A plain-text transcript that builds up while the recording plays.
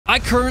I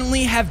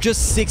currently have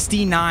just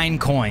 69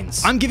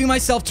 coins. I'm giving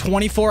myself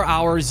 24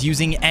 hours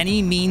using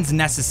any means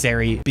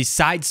necessary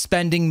besides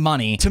spending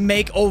money to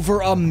make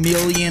over 1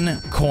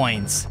 million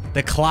coins.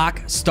 The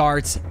clock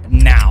starts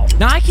now.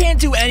 Now, I can't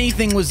do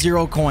anything with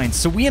 0 coins,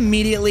 so we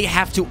immediately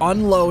have to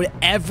unload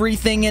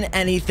everything and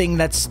anything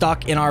that's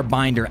stuck in our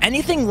binder.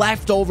 Anything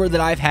left over that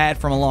I've had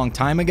from a long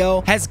time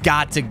ago has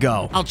got to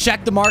go. I'll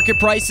check the market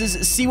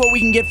prices, see what we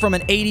can get from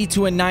an 80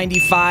 to a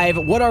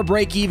 95, what our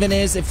break even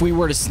is if we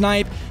were to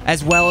snipe,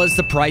 as well as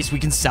the price we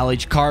can sell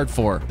each card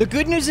for. The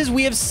good news is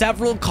we have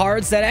several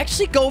cards that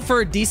actually go for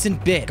a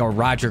decent bit. A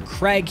Roger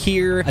Craig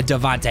here, a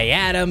Devontae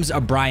Adams,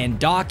 a Brian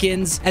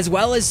Dawkins, as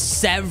well as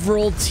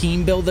several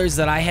team builders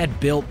that I had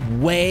built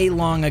way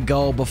long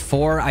ago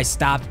before I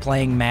stopped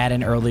playing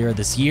Madden earlier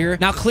this year.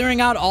 Now,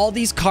 clearing out all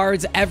these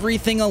cards,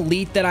 everything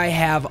elite that I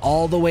have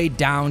all the way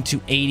down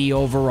to 80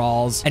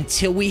 overalls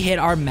until we hit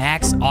our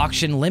max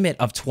auction limit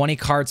of 20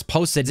 cards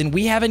posted. And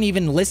we haven't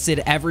even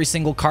listed every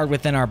single card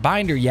within our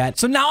binder yet.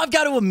 So now I've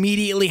got to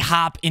immediately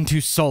hop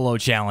into solo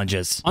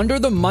challenges. Under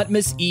the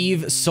Mutmas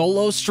Eve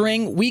solo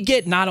string, we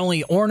get not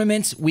only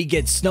ornaments, we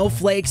get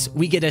snowflakes,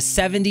 we get a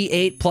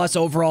 78 plus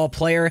overall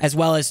player, as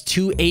well as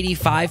 2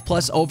 85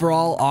 plus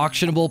overall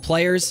auctionable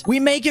players. We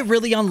may get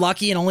really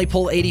unlucky and only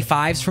pull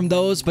 85s from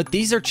those, but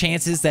these are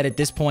chances that at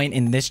this point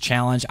in this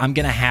challenge, I'm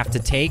gonna have to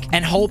take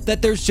and hope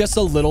that there's just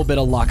a little bit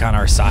of luck on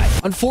our side.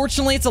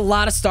 Unfortunately, it's a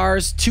lot of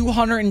stars,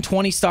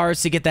 220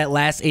 stars to get that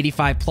last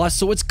 85 plus,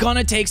 so it's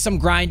gonna take some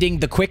grinding.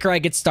 The quicker I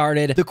get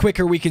started, the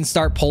quicker we can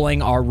start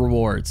pulling our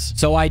rewards.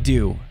 So I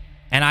do,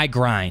 and I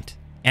grind,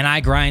 and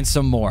I grind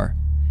some more.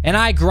 And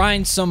I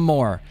grind some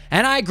more.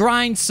 And I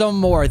grind some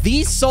more.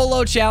 These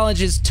solo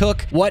challenges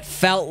took what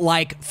felt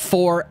like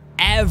forever.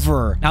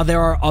 Now, there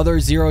are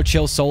other Zero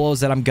Chill solos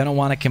that I'm gonna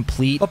want to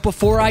complete, but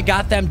before I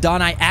got them done,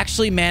 I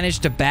actually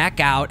managed to back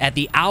out at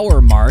the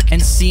hour mark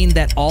and seen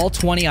that all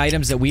 20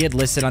 items that we had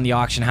listed on the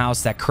auction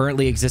house that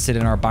currently existed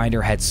in our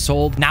binder had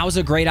sold. Now is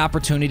a great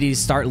opportunity to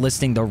start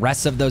listing the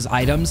rest of those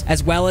items,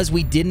 as well as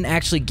we didn't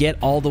actually get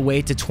all the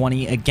way to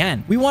 20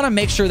 again. We want to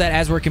make sure that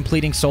as we're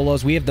completing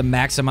solos, we have the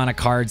max amount of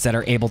cards that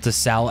are able to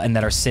sell and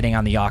that are sitting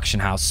on the auction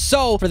house.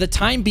 So for the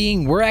time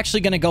being, we're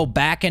actually going to go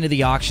back into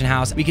the auction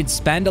house. We can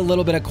spend a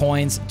little bit of coins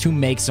to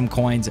make some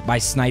coins by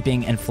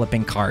sniping and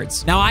flipping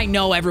cards. Now, I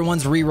know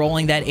everyone's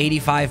re-rolling that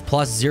 85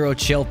 plus Zero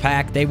Chill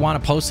pack. They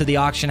want to post to the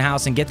auction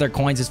house and get their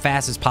coins as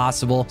fast as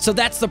possible. So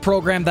that's the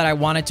program that I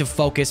wanted to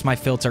focus my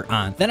filter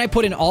on. Then I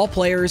put in all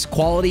players,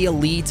 quality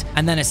elite,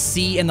 and then a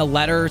C in the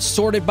letter,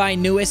 sorted by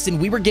newest,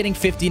 and we were getting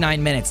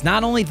 59 minutes.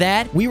 Not only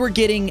that, we were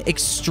getting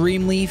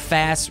extremely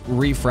fast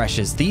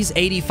refreshes. These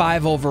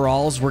 85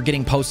 overalls were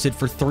getting posted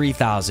for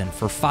 3,000,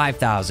 for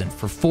 5,000,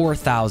 for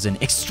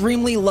 4,000.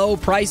 Extremely low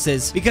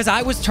prices because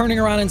I was turning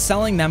around and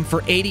selling them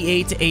for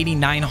 88 to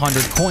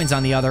 8,900 coins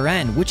on the other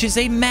end, which is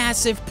a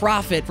massive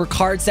profit for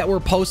cards that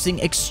were posting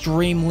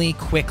extremely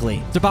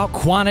quickly. It's about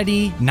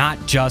quantity,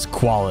 not just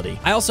quality.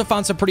 I also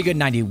found some pretty good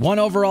 91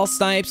 overall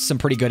snipes, some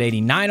pretty good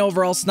 89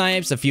 overall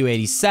snipes, a few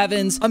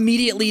 87s.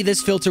 Immediately,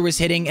 this filter was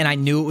hitting and I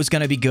knew it was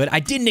going to be good. I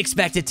didn't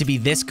expect it to be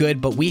this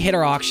good, but we hit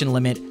our auction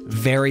limit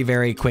very,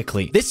 very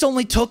quickly. This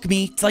only took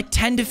me like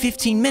 10 to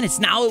 15 minutes.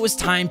 Now it was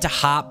time to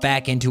hop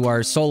back into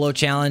our solo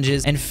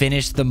challenges and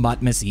finish the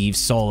Mutmas Eve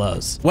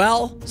solos.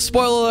 Well,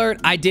 spoiler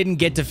alert, I didn't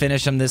get to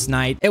finish them this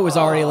night. It was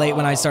already late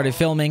when I started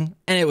filming,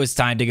 and it was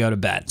time to go to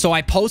bed. So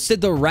I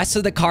posted the rest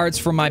of the cards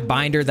from my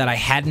binder that I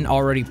hadn't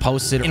already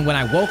posted, and when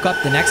I woke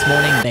up the next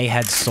morning, they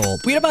had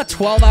sold. We had about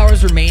 12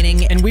 hours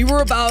remaining, and we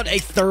were about a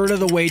third of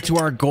the way to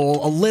our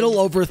goal, a little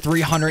over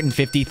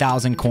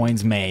 350,000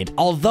 coins made.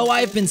 Although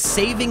I've been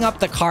saving up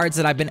the cards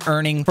that I've been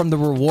earning from the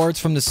rewards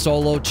from the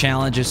solo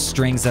challenges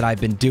strings that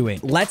I've been doing.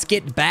 Let's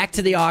get back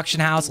to the auction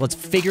house. Let's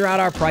figure out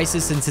our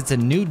prices since it's a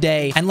new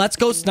day, and let's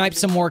go snipe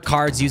some more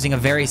cards using a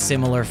very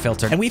similar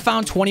filter. And we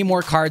found 20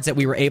 more cards that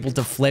we were able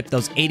to flip.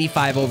 Those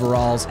 85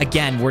 overalls,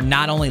 again, were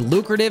not only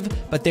lucrative,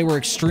 but they were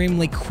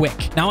extremely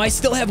quick. Now, I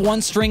still have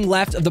one string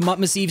left of the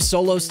Mutmas Eve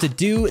solos to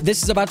do.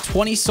 This is about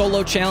 20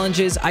 solo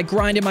challenges. I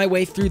grinded my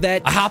way through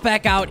that. I hop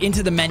back out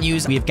into the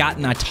menus. We have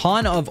gotten a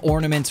ton of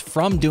ornaments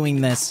from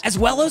doing this, as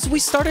well as we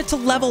started to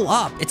level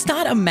up. It's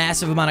not a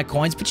massive amount of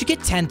coins, but you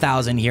get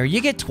 10,000 here.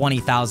 You get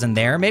 20,000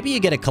 there. Maybe you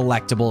get a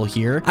collectible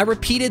here. I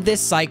repeated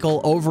this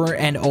cycle over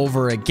and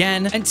over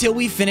again until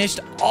we finished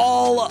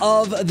all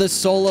of the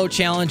solo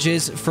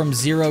challenges from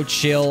Zero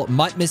Chill,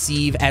 Mutmas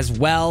Eve, as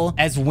well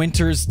as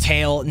Winter's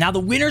Tale. Now, the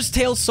Winter's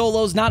Tale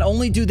solos, not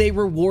only do they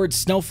reward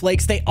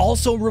snowflakes, they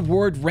also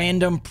reward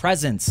random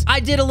presents. I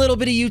did a little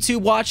bit of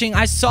YouTube watching.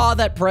 I saw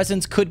that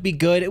presents could be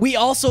good. We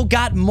also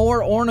got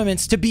more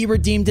ornaments to be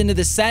redeemed into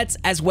the sets,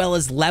 as well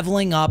as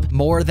leveling up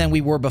more than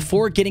we were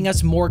before, getting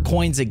us more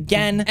coins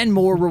again and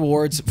more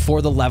rewards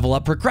for the level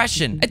up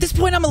progression. At this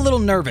point, I'm a little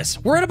nervous.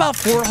 We're at about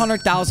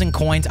 400,000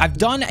 coins. I've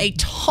done a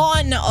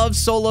ton of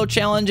solo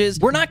challenges.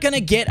 We're not going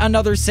to get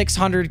another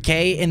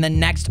 600K in the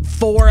next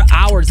 4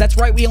 hours. That's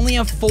right. We only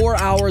have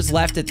 4 hours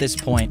left at this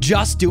point,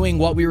 just doing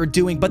what we were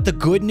doing. But the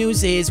good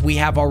news is we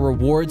have our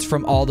rewards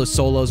from all the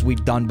solos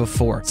we've done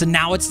before. So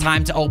now it's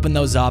time to open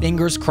those up.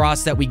 Fingers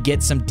crossed that we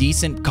get some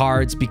decent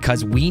cards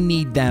because we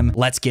need them.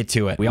 Let's get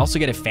to it. We also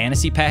get a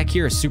fantasy pack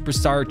here, a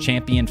superstar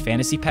champion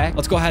fantasy pack.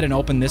 Let's go ahead and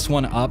open this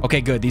one up.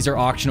 Okay, good. These are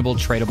auctionable,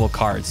 tradable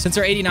cards. Since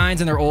they're 89s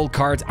and they're old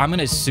cards, I'm going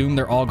to assume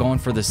they're all going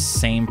for the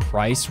same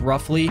price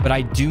roughly. But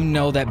I do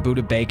know that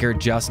Buda Baker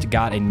just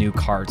got a new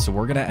card. So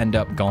we're going to end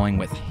up going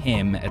with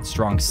him at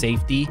strong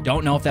safety.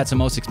 Don't know if that's the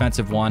most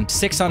expensive one.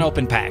 6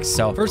 unopened packs.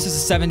 So versus a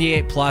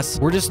 78 plus,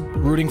 we're just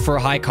rooting for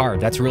a high card.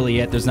 That's really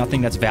it. There's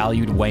nothing that's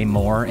valued way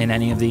more in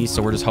any of these.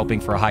 So we're just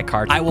hoping for a high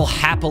card. I will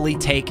happily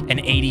take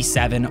an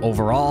 87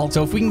 overall.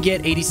 So if we can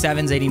get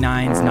 87s,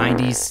 89s,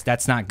 90s,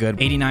 that's not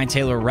good. 89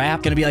 Taylor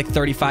Rapp, going to be like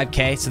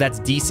 35K. So that's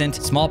decent.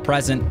 Small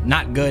present,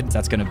 not good.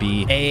 That's going to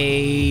be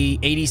a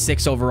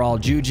 86 overall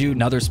Juju,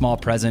 another small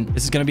present.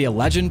 This is going to be a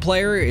legend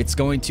player. It's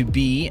going to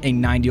be a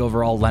 90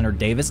 overall Leonard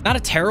Davis. Not a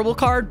terrible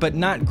card, but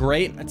not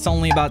great. It's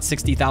only about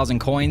 60,000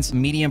 coins.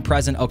 Medium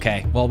present.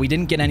 Okay. Well, we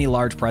didn't get any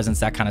large presents.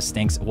 That kind of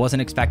stinks.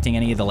 Wasn't expecting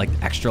any of the like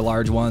extra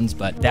large ones,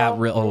 but that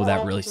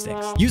really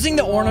stinks. Using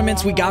the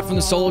ornaments we got from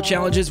the solo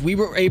challenges, we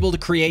were able to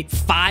create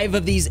 5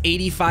 of these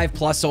 85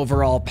 plus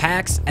overall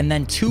packs and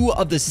then 2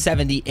 of the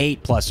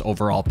 78 plus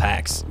overall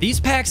packs. These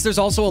packs, there's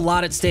also a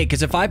lot at stake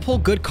because if I pull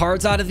good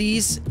cards out of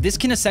these, this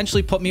can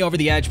essentially put me over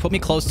the edge, put me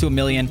close to $1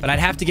 million, but I'd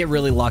have to get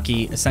really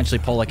lucky, essentially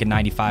pull like a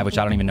 95, which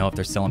I don't even know if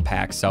they're still in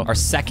packs. So our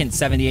second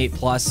 78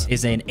 plus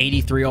is an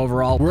 83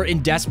 overall. We're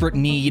in desperate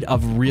need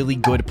of really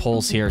good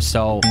pulls here.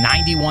 So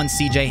 91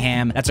 CJ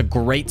Ham. That's a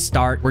great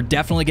start. We're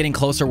definitely getting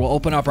closer. We'll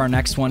open up our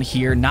next one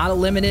here. Not a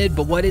limited,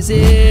 but what is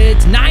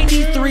it?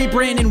 93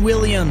 Brandon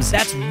Williams.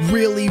 That's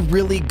really,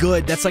 really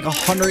good. That's like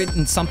 100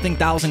 and something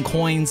thousand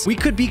coins. We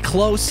could be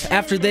close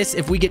after this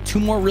if we get 2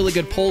 more really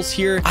good pulls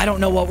here. I don't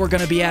know what we're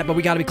going to be at, but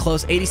we got to be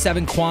close.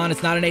 87 Quan.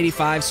 It's not an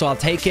 85, so I'll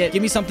take it.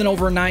 Give me something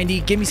over a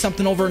 90. Give me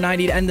something over a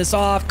 90 to end this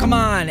off. Come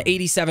on.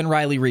 87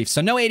 Riley Reef.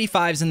 So no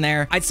 85s in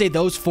there. I'd say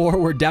those 4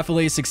 were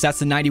definitely a success.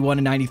 The 91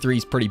 and 93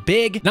 is pretty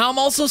big. Now I'm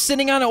also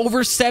sitting on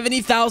over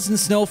 70,000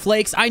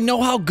 snowflakes. I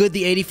know how good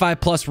the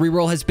 85 plus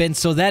reroll has been,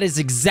 so that is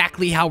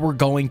exactly how we're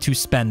going to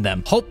spend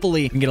them.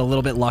 Hopefully we can get a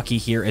little bit lucky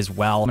here as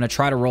well. I'm going to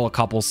try to roll a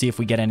couple, see if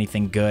we get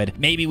anything good.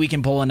 Maybe we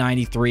can pull a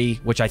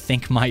 93, which I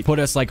think might put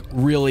us like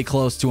really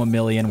close to $1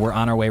 million. We're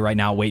on our way right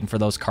now waiting for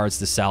those cards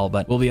to sell,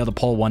 but we'll be able to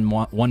pull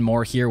one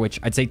more here, which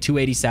I'd say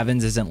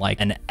 287s isn't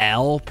like an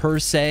L per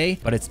se,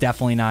 but it's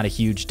definitely not a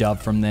huge dub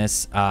from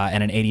this,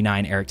 and an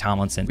 89 Eric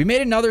Tomlinson. We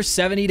made another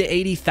 70 to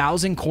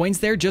 80,000 coins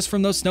there just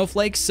from those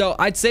snowflakes, so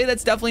I'd say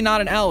that's definitely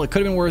not an L. It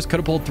could have been worse. Could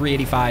have pulled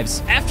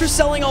 385s. After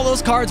selling all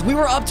those cards, we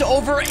were up to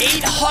over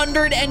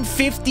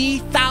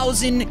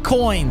 850,000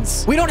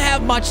 coins. We don't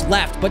have much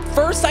left, but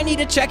first I need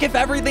to check if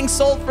everything's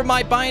sold for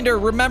my binder.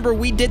 Remember,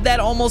 we did that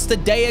almost a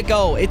day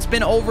ago. It's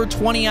been over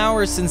 20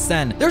 hours since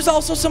then. There's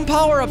also some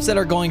power-ups that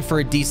are going for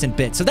a decent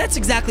bit, so that's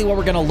exactly what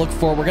we're going to look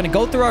for. We're going to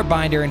go through our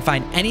binder and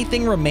find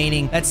anything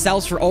remaining that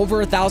sells for over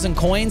 1,000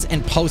 coins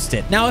and post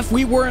it. Now, if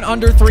we weren't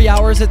under 3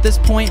 hours at this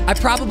point, I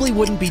probably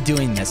wouldn't be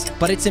doing this,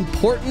 but it's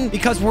important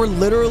because we're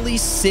literally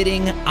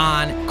sitting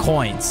on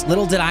coins.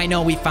 Little did I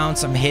know we found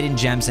some hidden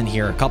gems in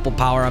here. A couple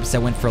power-ups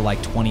that went for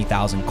like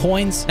 20,000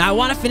 coins. Now, I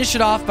want to finish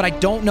it off, but I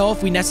don't know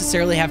if we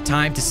necessarily have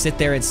time to sit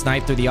there and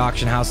snipe through the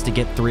auction house to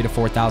get 3,000 to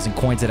 4,000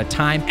 coins at a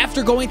time.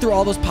 After going through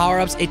all those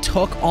power-ups, it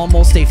took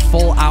almost a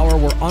full hour.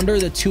 We're under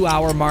the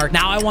 2-hour mark.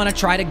 Now, I want to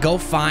try to go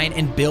find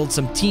and build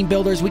some team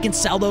builders. We can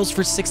sell those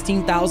for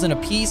 16,000 a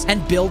piece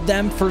and build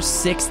them for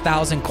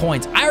 6,000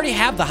 coins. I already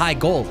have the high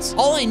golds.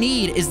 All I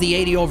need is the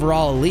 80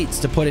 overall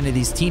elites to put into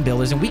these team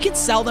builders, and we can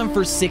sell them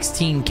for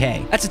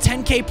 16K. That's a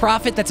 10K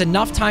profit. That's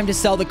enough time to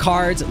sell the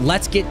cards.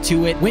 Let's get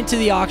to it. Went to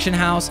the auction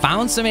house,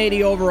 found some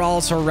 80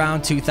 overalls for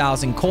around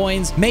 2,000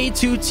 coins, made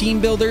 2 team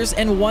builders,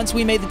 and once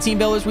we made the team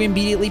builders, we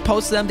immediately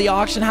posted them to the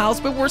auction house,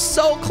 but we're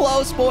so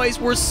close, boys.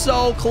 We're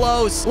so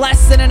close.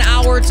 Less than an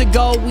hour to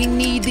go. We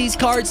need these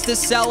cards to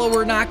sell or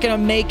we're not going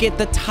to make it.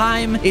 The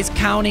time is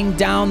counting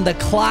down. The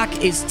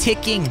clock is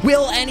ticking.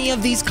 Will any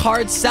of these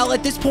cards sell?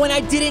 At this point, I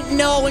didn't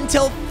know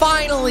until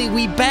finally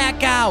we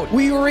back out.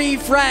 We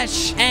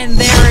refresh, and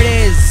there it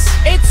is.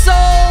 It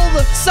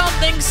sold!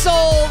 Something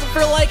sold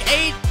for like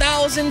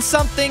 8,000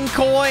 something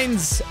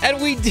coins,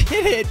 and we did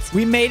it.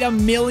 We made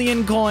 1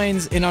 million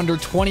coins in under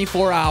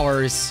 24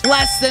 hours.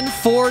 Less than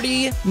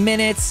 40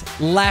 minutes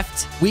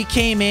left. We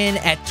came in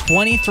at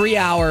 23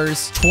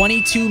 hours,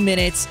 22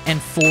 minutes,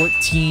 and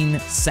 14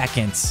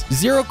 seconds.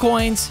 0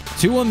 coins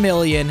to 1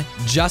 million,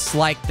 just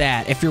like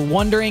that. If you're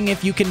wondering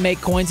if you can make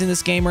coins in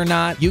this game or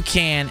not, you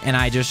can, and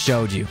I just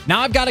showed you.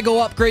 Now I've got to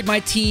go upgrade my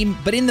team,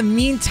 but in the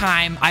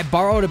meantime, I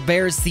borrowed a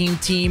Bears theme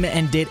team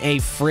and did a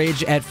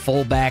fridge at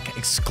fullback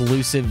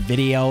exclusive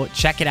video.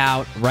 Check it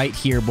out right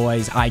here,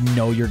 boys. I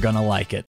know you're gonna like it.